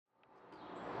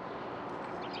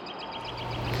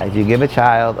You give a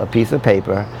child a piece of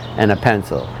paper and a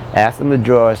pencil, ask them to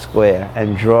draw a square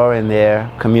and draw in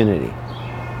their community.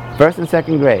 First and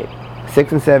second grade,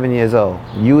 6 and 7 years old,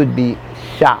 you would be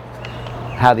shocked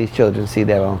how these children see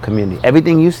their own community.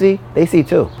 Everything you see, they see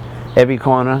too. Every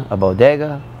corner, a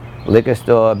bodega, liquor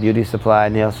store, beauty supply,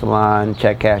 nail salon,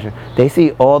 check casher. They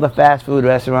see all the fast food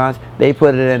restaurants, they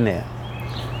put it in there.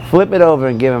 Flip it over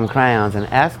and give them crayons and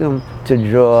ask them to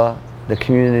draw the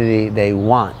community they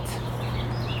want.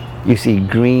 You see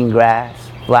green grass,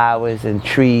 flowers and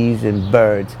trees and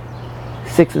birds.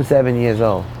 6 and 7 years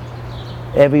old.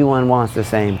 Everyone wants the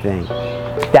same thing.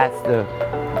 That's the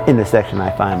intersection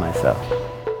I find myself.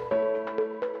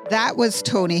 That was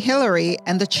Tony Hillary,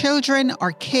 and the children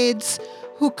are kids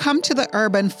who come to the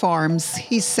urban farms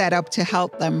he set up to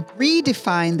help them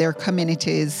redefine their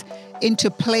communities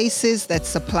into places that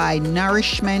supply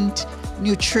nourishment,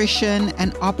 nutrition,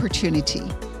 and opportunity.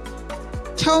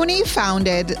 Tony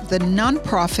founded the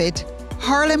nonprofit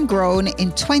Harlem Grown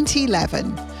in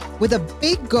 2011 with a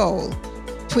big goal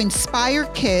to inspire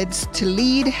kids to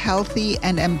lead healthy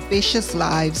and ambitious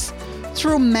lives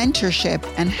through mentorship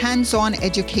and hands-on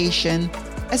education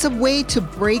as a way to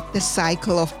break the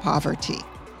cycle of poverty.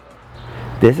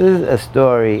 This is a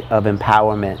story of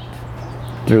empowerment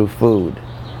through food.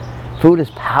 Food is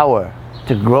power.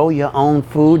 To grow your own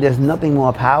food, there's nothing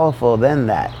more powerful than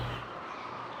that.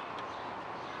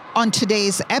 On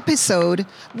today's episode,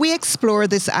 we explore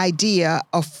this idea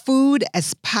of food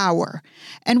as power,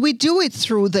 and we do it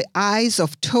through the eyes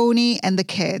of Tony and the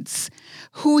kids,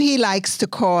 who he likes to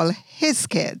call his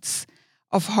kids,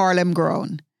 of Harlem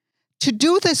Grown. To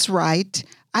do this right,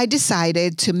 I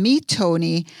decided to meet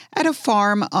Tony at a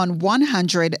farm on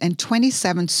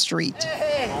 127th Street.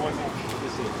 Hey.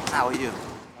 How are you?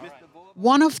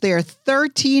 One of their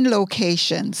 13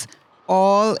 locations,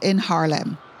 all in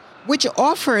Harlem, which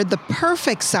offered the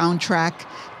perfect soundtrack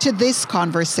to this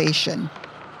conversation.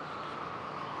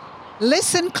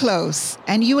 Listen close,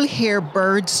 and you'll hear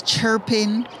birds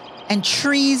chirping and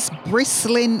trees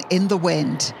bristling in the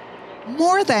wind,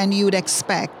 more than you'd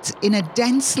expect in a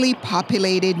densely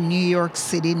populated New York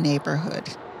City neighborhood.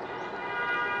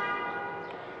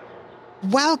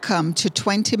 Welcome to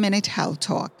 20-Minute Health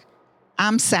Talk.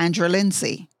 I'm Sandra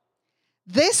Lindsay.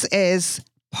 This is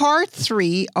part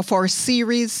 3 of our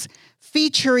series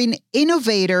featuring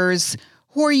innovators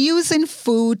who are using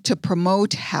food to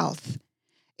promote health.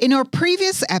 In our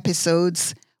previous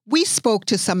episodes, we spoke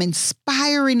to some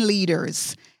inspiring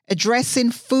leaders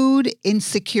addressing food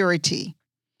insecurity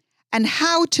and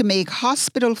how to make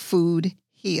hospital food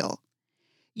heal.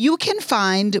 You can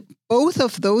find both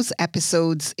of those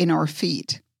episodes in our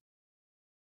feed.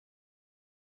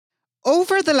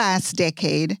 Over the last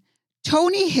decade,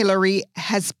 Tony Hillary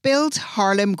has built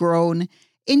Harlem Grown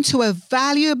into a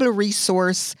valuable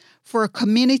resource for a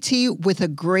community with a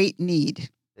great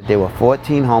need. There were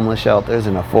 14 homeless shelters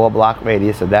in a 4-block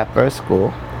radius of that first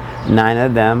school. 9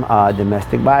 of them are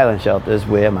domestic violence shelters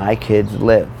where my kids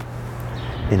live.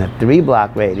 In a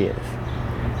 3-block radius,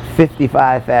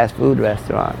 55 fast food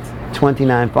restaurants,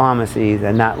 29 pharmacies,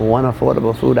 and not one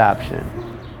affordable food option.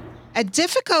 A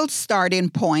difficult starting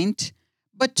point,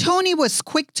 but Tony was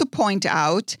quick to point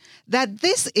out that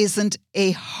this isn't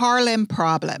a Harlem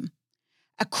problem.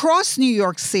 Across New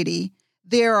York City,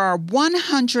 there are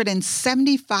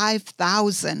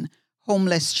 175,000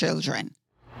 homeless children.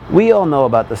 We all know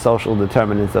about the social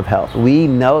determinants of health. We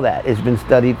know that. It's been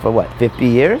studied for 50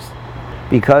 years?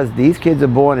 Because these kids are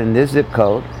born in this zip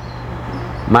code.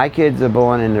 My kids are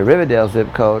born in the Riverdale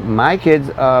zip code. My kids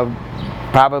are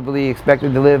probably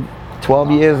expected to live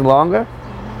 12 years longer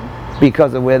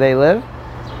because of where they live.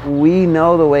 We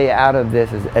know the way out of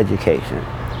this is education.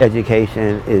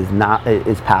 Education is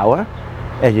power.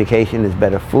 Education is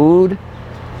better food,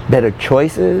 better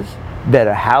choices,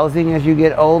 better housing as you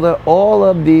get older. All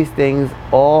of these things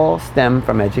all stem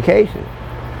from education.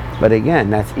 But again,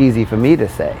 that's easy for me to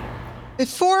say.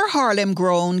 Before Harlem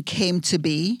Grown came to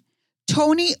be,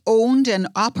 Tony owned and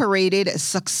operated a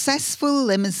successful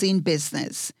limousine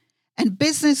business, and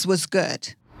business was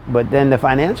good. But then the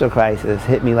financial crisis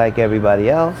hit me like everybody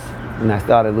else, and I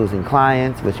started losing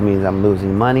clients, which means I'm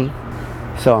losing money.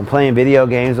 So I'm playing video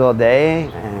games all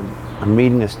day, and I'm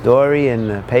reading a story in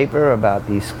the paper about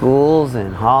these schools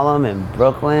in Harlem and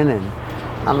Brooklyn, and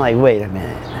I'm like, wait a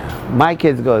minute. My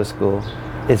kids go to school,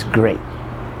 it's great,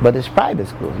 but it's private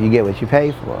school. You get what you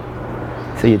pay for.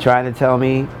 So you're trying to tell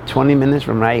me 20 minutes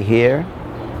from right here,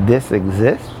 this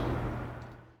exists?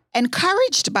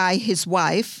 Encouraged by his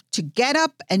wife to get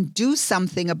up and do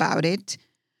something about it,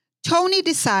 Tony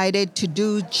decided to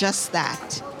do just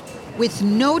that. with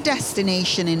no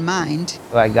destination in mind.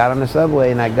 So I got on the subway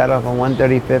and I got off on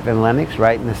 135th and Lenox,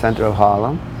 right in the center of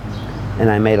Harlem. And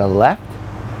I made a left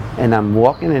and I'm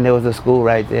walking and there was a school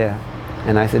right there.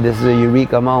 And I said, this is a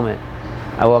eureka moment.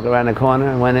 I walked around the corner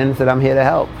and went in and said, I'm here to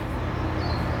help.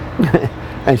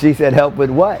 And she said, help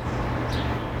with what?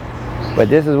 But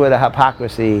this is where the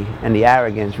hypocrisy and the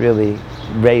arrogance really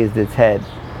raised its head.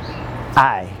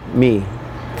 Me,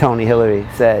 Tony Hillary,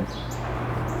 said,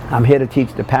 I'm here to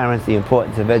teach the parents the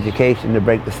importance of education to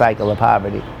break the cycle of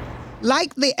poverty.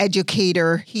 Like the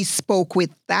educator he spoke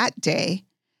with that day,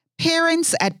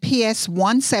 parents at PS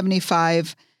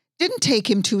 175 didn't take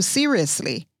him too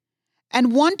seriously.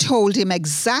 And one told him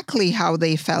exactly how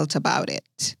they felt about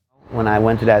it. When I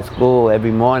went to that school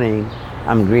every morning,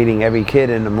 I'm greeting every kid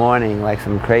in the morning like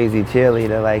some crazy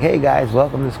cheerleader, like, hey guys,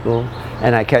 welcome to school.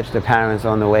 And I catch the parents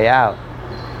on the way out.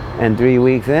 And 3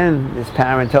 weeks in, this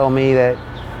parent told me that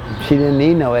she didn't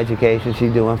need no education,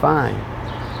 she's doing fine.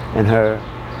 And her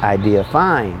idea,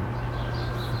 fine,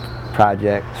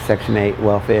 project, Section 8,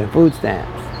 welfare and food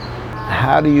stamps.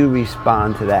 How do you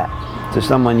respond to that? To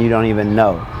someone you don't even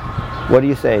know? What do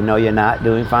you say? No, you're not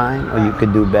doing fine, or you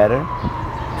could do better?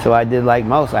 So I did like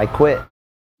most, I quit.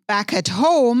 Back at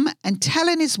home and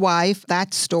telling his wife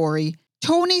that story,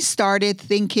 Tony started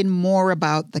thinking more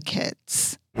about the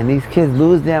kids. And these kids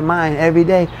lose their mind every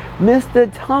day.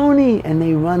 Mr. Tony! And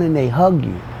they run and they hug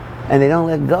you. And they don't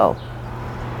let go.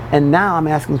 And now I'm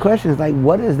asking questions like,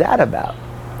 what is that about?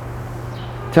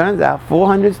 Turns out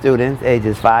 400 students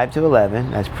ages 5 to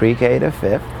 11, that's pre-K to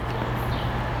 5th,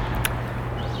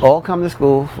 all come to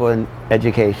school for an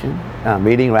education,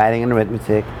 reading, writing, and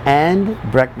arithmetic, and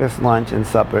breakfast, lunch, and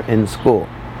supper in school.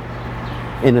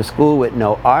 In a school with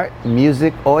no art,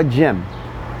 music, or gym.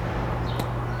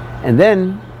 And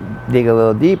then, dig a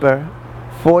little deeper,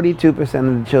 42%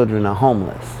 of the children are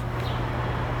homeless.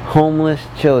 Homeless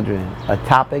children, a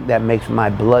topic that makes my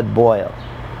blood boil.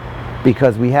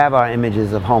 Because we have our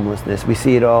images of homelessness. We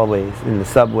see it always in the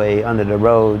subway, under the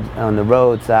road, on the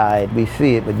roadside. We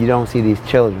see it, but you don't see these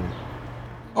children.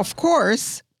 Of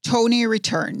course, Tony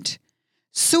returned.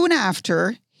 Soon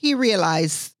after, he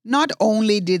realized not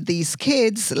only did these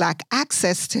kids lack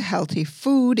access to healthy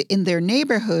food in their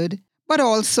neighborhood, but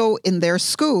also in their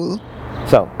school.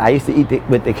 So I used to eat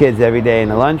with the kids every day in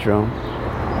the lunchroom,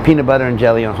 peanut butter and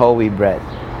jelly on whole wheat bread.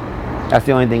 That's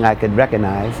the only thing I could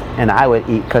recognize, and I would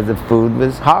eat because the food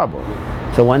was horrible.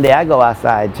 So one day I go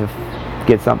outside to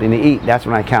get something to eat. That's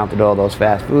when I counted all those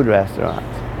fast food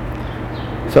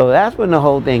restaurants. So that's when the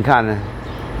whole thing kind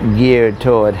of geared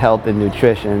toward health and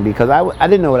nutrition, because I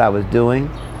didn't know what I was doing.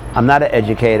 I'm not an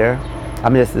educator.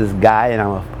 I'm just this guy, and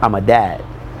I'm a dad.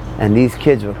 And these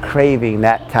kids were craving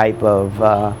that type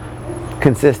of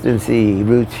consistency,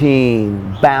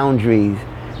 routine, boundaries.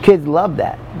 Kids love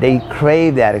that. They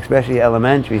crave that, especially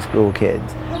elementary school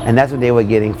kids. And that's what they were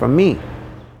getting from me.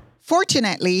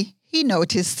 Fortunately, he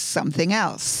noticed something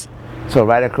else. So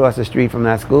right across the street from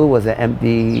that school was an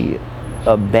empty,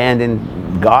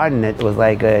 abandoned garden that was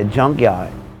like a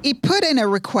junkyard. He put in a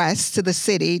request to the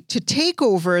city to take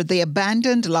over the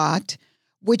abandoned lot,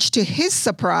 which to his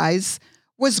surprise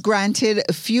was granted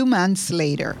a few months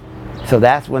later. So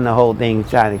that's when the whole thing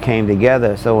kind of came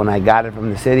together. So when I got it from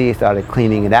the city, started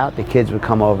cleaning it out, the kids would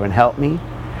come over and help me.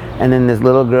 And then this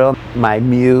little girl, my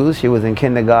muse, she was in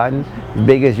kindergarten, as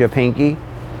big as your pinky.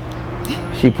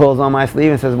 She pulls on my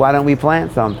sleeve and says, why don't we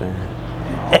plant something?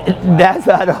 That's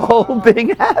how the whole thing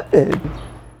happened.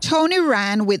 Tony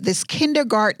ran with this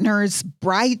kindergartner's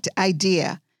bright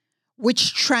idea,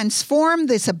 which transformed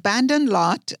this abandoned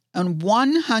lot on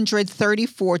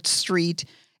 134th Street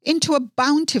into a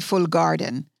bountiful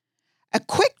garden. A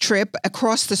quick trip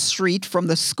across the street from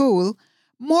the school,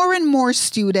 more and more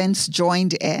students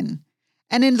joined in.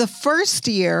 And in the first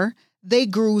year, they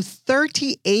grew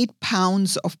 38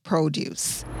 pounds of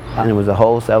produce. And it was a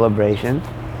whole celebration.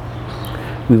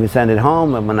 We would send it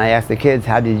home, and when I asked the kids,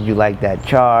 how did you like that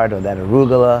chard or that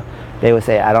arugula? They would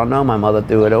say, I don't know, my mother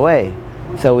threw it away.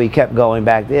 So we kept going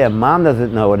back there. Mom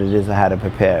doesn't know what it is or how to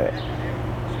prepare it.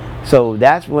 So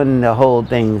that's when the whole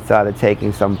thing started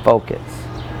taking some focus.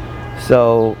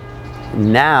 So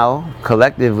now,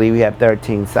 collectively, we have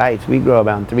 13 sites. We grow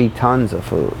about 3 tons of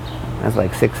food. That's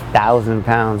like 6,000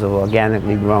 pounds of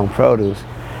organically grown produce.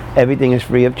 Everything is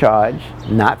free of charge.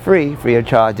 Not free, free of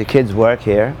charge. The kids work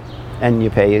here, and you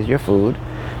pay as your food.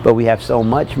 But we have so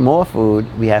much more food.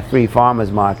 We have free farmers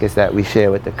markets that we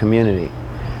share with the community.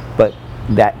 But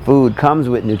that food comes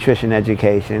with nutrition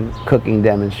education, cooking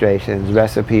demonstrations,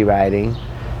 recipe writing,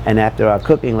 and after our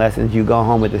cooking lessons, you go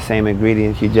home with the same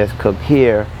ingredients you just cooked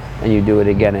here, and you do it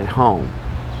again at home.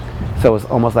 So it's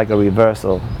almost like a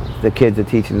reversal the kids are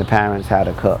teaching the parents how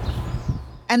to cook.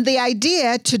 And the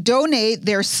idea to donate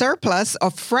their surplus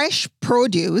of fresh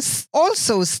produce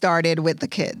also started with the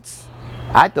kids.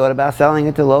 I thought about selling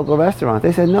it to local restaurants.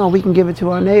 They said, no, we can give it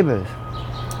to our neighbors.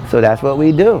 So that's what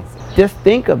we do. Just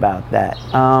think about that.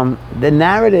 The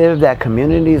narrative that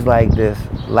communities like this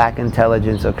lack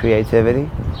intelligence or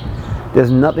creativity,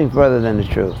 there's nothing further than the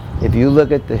truth. If you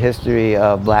look at the history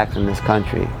of blacks in this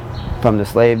country, from the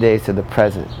slave days to the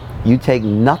present, you take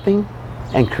nothing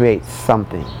and create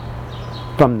something.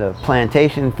 From the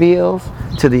plantation fields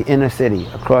to the inner city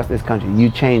across this country, you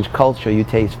change culture, you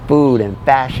taste food and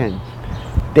fashion.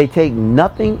 They take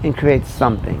nothing and create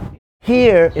something.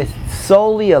 Here is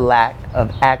solely a lack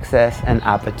of access and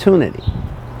opportunity.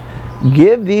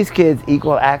 Give these kids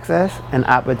equal access and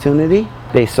opportunity,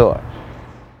 they soar.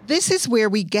 This is where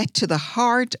we get to the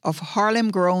heart of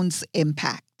Harlem Grown's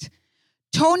impact.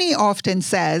 Tony often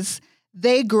says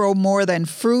they grow more than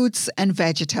fruits and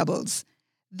vegetables.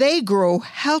 They grow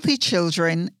healthy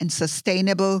children and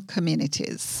sustainable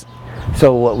communities.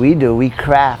 So what we do, we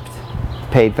craft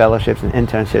paid fellowships and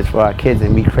internships for our kids,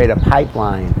 and we create a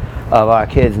pipeline of our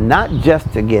kids, not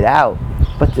just to get out,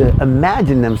 but to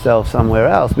imagine themselves somewhere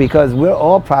else, because we're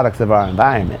all products of our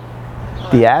environment.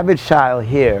 The average child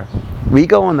here, we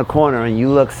go on the corner and you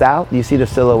look south, you see the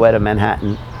silhouette of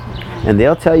Manhattan, and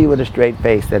they'll tell you with a straight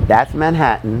face that that's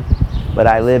Manhattan, but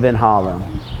I live in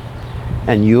Harlem.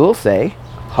 And you'll say,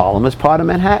 Harlem is part of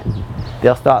Manhattan.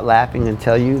 They'll start laughing and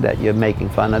tell you that you're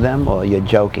making fun of them or you're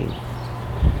joking.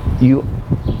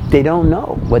 They don't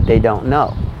know what they don't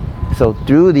know. So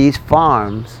through these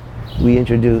farms, we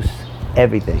introduce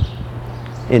everything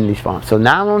in these farms. So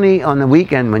not only on the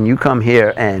weekend when you come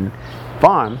here and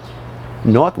farm,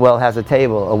 Northwell has a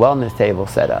table, a wellness table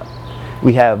set up.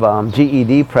 We have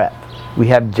GED prep. We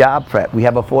have job prep. We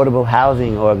have affordable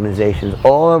housing organizations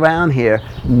all around here.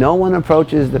 No one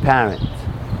approaches the parents.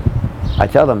 I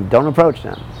tell them, don't approach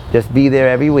them. Just be there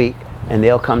every week and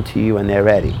they'll come to you when they're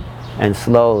ready. And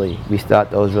slowly we start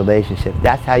those relationships.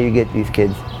 That's how you get these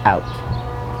kids out.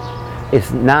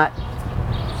 It's not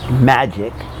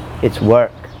magic, it's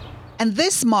work. And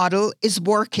this model is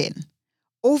working.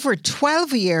 Over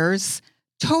 12 years,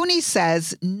 Tony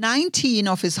says 19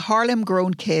 of his Harlem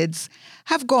Grown kids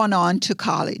have gone on to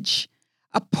college.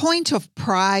 A point of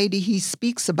pride he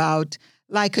speaks about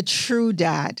like a true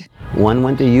dad. One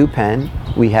went to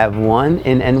UPenn. We have one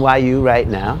in NYU right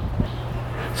now.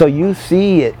 So you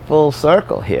see it full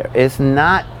circle here. It's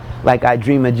not like I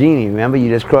dream a genie. Remember, you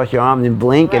just cross your arms and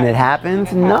blink and it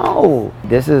happens? No.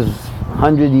 This is a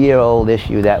 100-year-old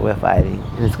issue that we're fighting.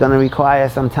 And it's going to require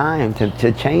some time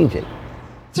to change it.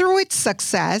 Through its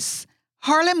success,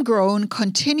 Harlem Grown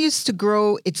continues to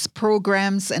grow its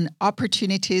programs and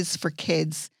opportunities for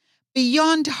kids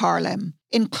beyond Harlem,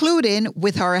 including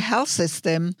with our health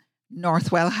system,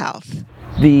 Northwell Health.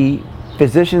 The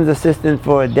physician's assistant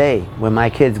for a day when my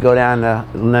kids go down to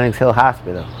Lenox Hill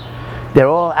Hospital. They're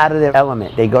all out of their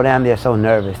element. They go down there so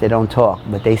nervous, they don't talk,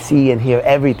 but they see and hear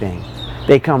everything.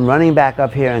 They come running back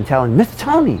up here and telling, Mr.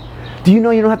 Tony, do you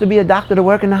know you don't have to be a doctor to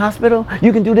work in the hospital?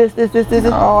 You can do this.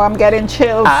 Oh, I'm getting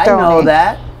chills, I Tony. know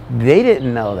that. They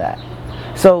didn't know that.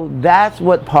 So that's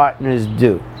what partners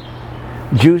do.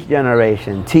 Juice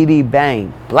Generation, TD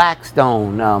Bank,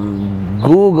 Blackstone,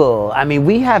 Google. I mean,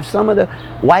 we have some of the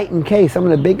White and Case, some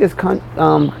of the biggest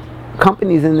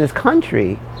companies in this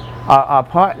country are our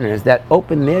partners that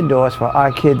open their doors for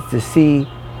our kids to see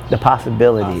the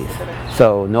possibilities.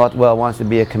 So Northwell wants to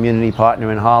be a community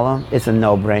partner in Harlem. It's a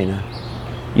no-brainer.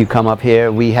 You come up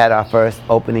here, we had our first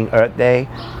opening Earth Day.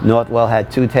 Northwell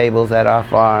had 2 tables at our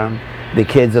farm. The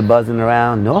kids are buzzing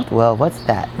around. Northwell, what's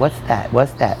that? What's that?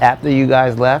 What's that? After you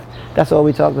guys left, that's all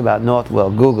we talked about.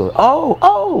 Northwell, Google.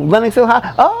 Oh, Lenox Hill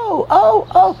High.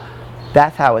 Oh.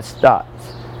 That's how it starts.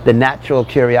 The natural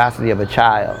curiosity of a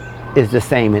child is the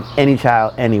same in any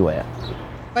child anywhere.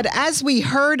 But as we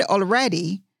heard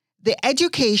already, the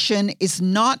education is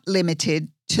not limited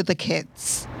to the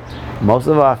kids. Most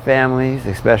of our families,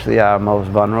 especially our most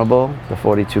vulnerable, the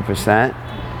 42%,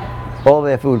 all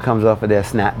their food comes off of their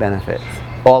SNAP benefits,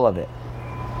 all of it.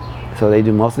 So they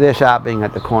do most of their shopping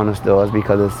at the corner stores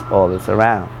because it's all that's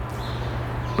around.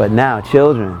 But now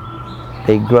children,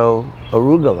 they grow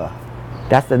arugula.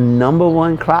 That's the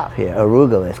 #1 crop here,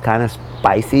 arugula. It's kind of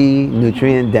spicy,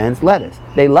 nutrient-dense lettuce.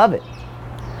 They love it.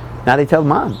 Now they tell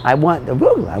Mom, I want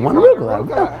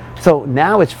arugula. So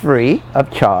now it's free of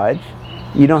charge.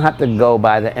 You don't have to go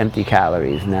buy the empty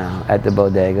calories now at the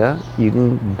bodega. You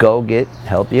can go get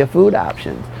healthier food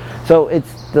options. So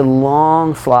it's the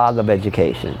long slog of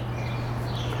education.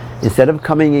 Instead of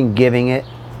coming and giving it,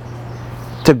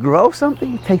 To grow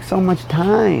something takes so much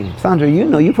time. Sandra, you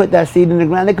know, you put that seed in the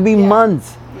ground, it could be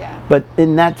months. Yeah. But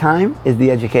in that time is the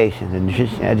education, the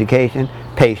nutrition education,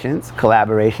 patience,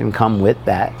 collaboration come with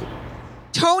that.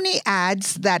 Tony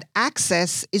adds that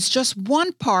access is just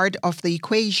one part of the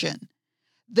equation.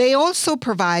 They also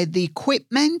provide the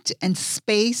equipment and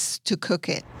space to cook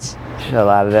it. A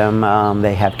lot of them,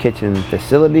 they have kitchen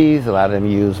facilities. A lot of them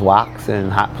use woks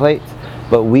and hot plates.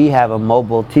 But we have a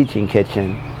mobile teaching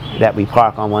kitchen that we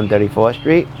park on 134th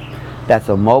Street. That's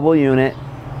a mobile unit,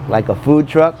 like a food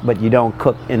truck, but you don't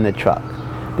cook in the truck.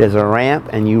 There's a ramp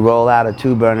and you roll out a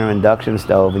 2-burner induction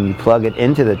stove and you plug it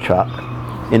into the truck.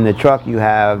 In the truck you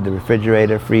have the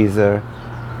refrigerator, freezer,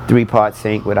 3-part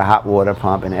sink with a hot water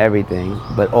pump and everything,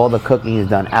 but all the cooking is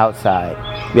done outside.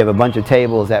 We have a bunch of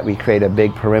tables that we create a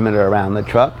big perimeter around the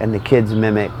truck, and the kids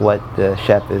mimic what the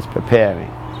chef is preparing.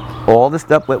 All the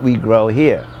stuff that we grow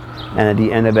here, and at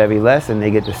the end of every lesson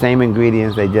they get the same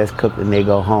ingredients they just cooked and they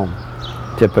go home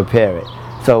to prepare it.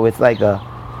 So it's like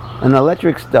an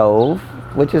electric stove,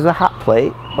 which is a hot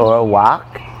plate or a wok,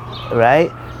 right?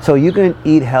 So you can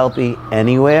eat healthy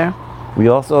anywhere. We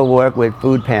also work with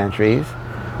food pantries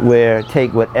where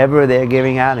take whatever they're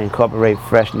giving out and incorporate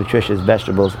fresh, nutritious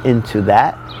vegetables into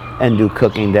that and do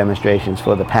cooking demonstrations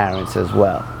for the parents as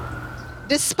well.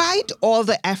 Despite all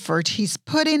the effort he's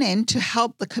putting in to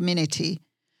help the community,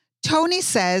 Tony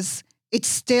says it's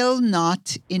still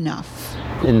not enough.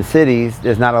 In the cities,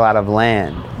 there's not a lot of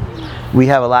land. We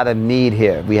have a lot of need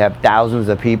here. We have thousands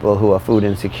of people who are food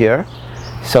insecure.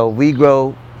 So we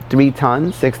grow 3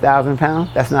 tons, 6,000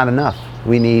 pounds. That's not enough.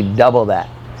 We need double that.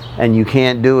 And you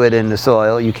can't do it in the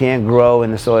soil. You can't grow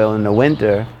in the soil in the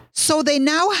winter. So they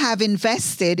now have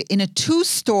invested in a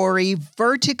 2-story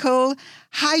vertical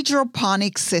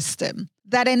hydroponic system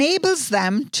that enables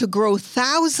them to grow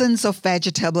thousands of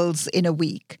vegetables in a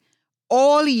week,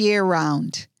 all year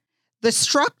round. The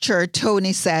structure,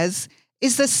 Tony says,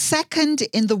 is the second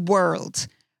in the world,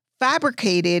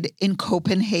 fabricated in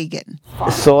Copenhagen.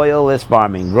 Soilless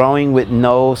farming, growing with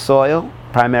no soil,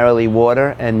 primarily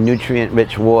water and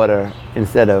nutrient-rich water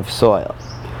instead of soil.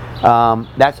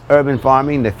 That's urban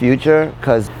farming, the future,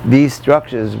 because these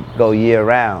structures go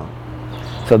year-round.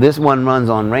 So this one runs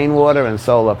on rainwater and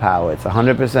solar power. It's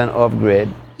 100%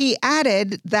 off-grid. He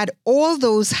added that all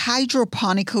those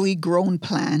hydroponically grown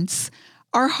plants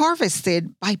are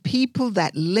harvested by people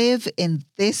that live in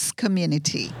this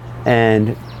community.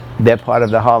 And they're part of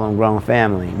the Harlem Grown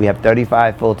family. We have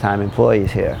 35 full-time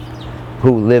employees here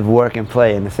who live, work, and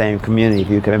play in the same community, if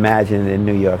you can imagine, in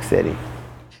New York City.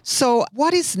 So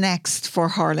what is next for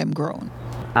Harlem Grown?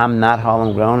 I'm not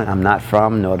Harlem Grown. I'm not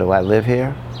from, nor do I live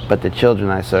here, but the children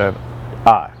I serve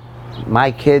are.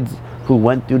 My kids who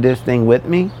went through this thing with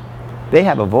me, they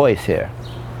have a voice here.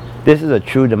 This is a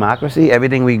true democracy.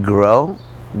 Everything we grow,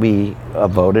 we are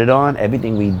voted on.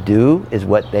 Everything we do is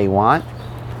what they want.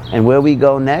 And where we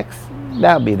go next,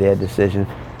 that'll be their decision.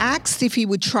 Asked if he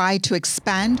would try to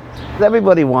expand.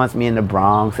 Everybody wants me in the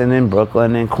Bronx and in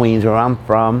Brooklyn and Queens, where I'm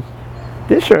from.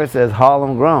 This shirt says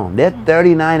Harlem Grown. There are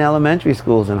 39 elementary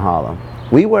schools in Harlem.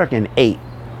 We work in 8.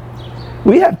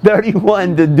 We have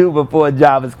 31 to do before a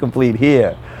job is complete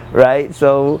here, right?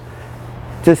 So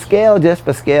to scale just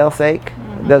for scale's sake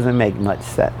doesn't make much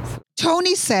sense.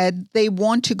 Tony said they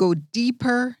want to go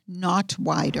deeper, not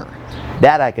wider.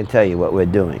 That I can tell you what we're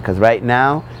doing, because right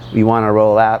now we want to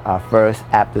roll out our first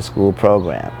after-school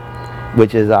program,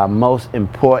 which is our most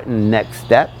important next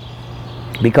step,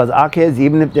 because our kids,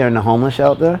 even if they're in the homeless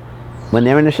shelter, when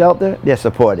they're in the shelter, they're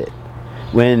supported.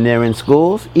 When they're in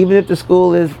schools, even if the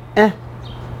school is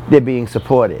they're being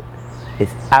supported.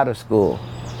 It's out of school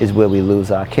is where we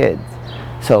lose our kids.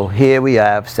 So here we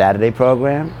have Saturday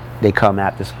program. They come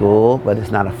after school, but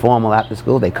it's not a formal after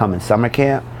school. They come in summer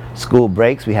camp. School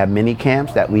breaks, we have mini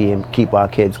camps that we keep our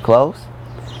kids close,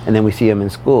 and then we see them in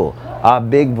school. Our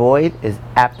big void is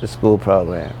after school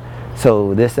program.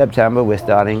 So this September we're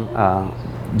starting,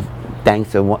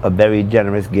 thanks to a very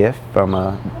generous gift from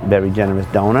a very generous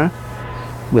donor,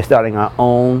 we're starting our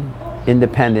own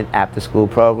independent after school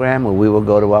program where we will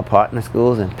go to our partner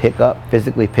schools and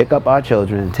physically pick up our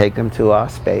children and take them to our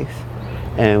space,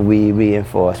 and we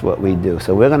reinforce what we do.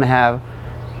 So we're going to have,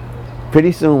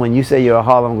 pretty soon when you say you're a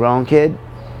Harlem Grown kid,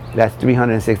 that's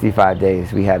 365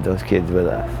 days we have those kids with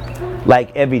us.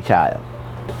 Like every child.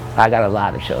 I got a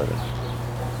lot of children.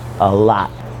 A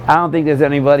lot. I don't think there's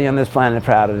anybody on this planet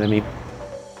prouder than me.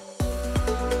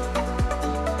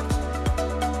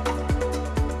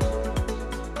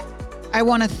 I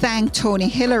want to thank Tony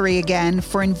Hillary again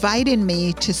for inviting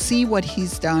me to see what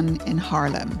he's done in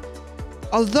Harlem.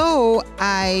 Although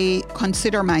I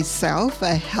consider myself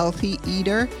a healthy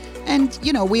eater And,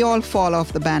 we all fall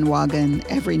off the bandwagon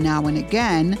every now and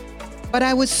again. But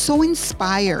I was so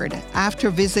inspired after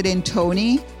visiting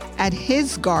Tony at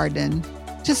his garden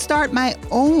to start my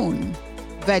own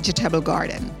vegetable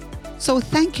garden. So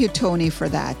thank you, Tony, for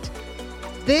that.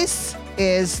 This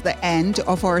is the end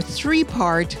of our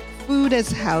 3-part Food as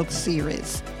Health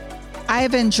series.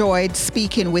 I've enjoyed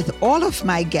speaking with all of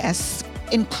my guests,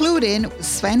 including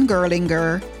Sven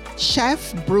Gerlinger,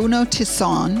 Chef Bruno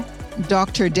Tisson,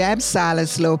 Dr. Deb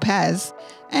Salas Lopez,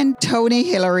 and Tony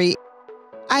Hillary.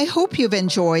 I hope you've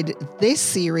enjoyed this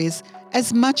series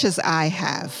as much as I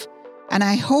have, and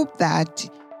I hope that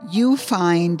you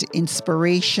find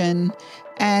inspiration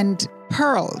and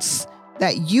pearls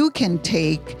that you can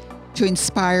take to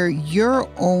inspire your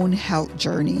own health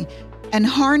journey and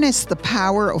harness the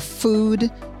power of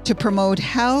food to promote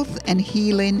health and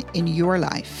healing in your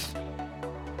life.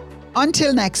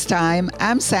 Until next time,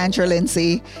 I'm Sandra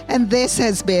Lindsay, and this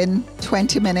has been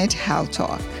 20-Minute Health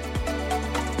Talk.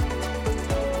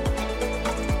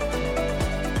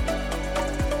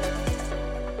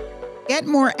 Get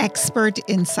more expert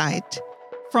insight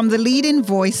from the leading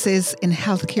voices in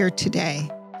healthcare today.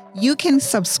 You can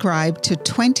subscribe to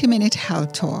 20-Minute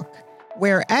Health Talk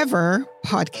wherever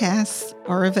podcasts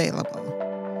are available.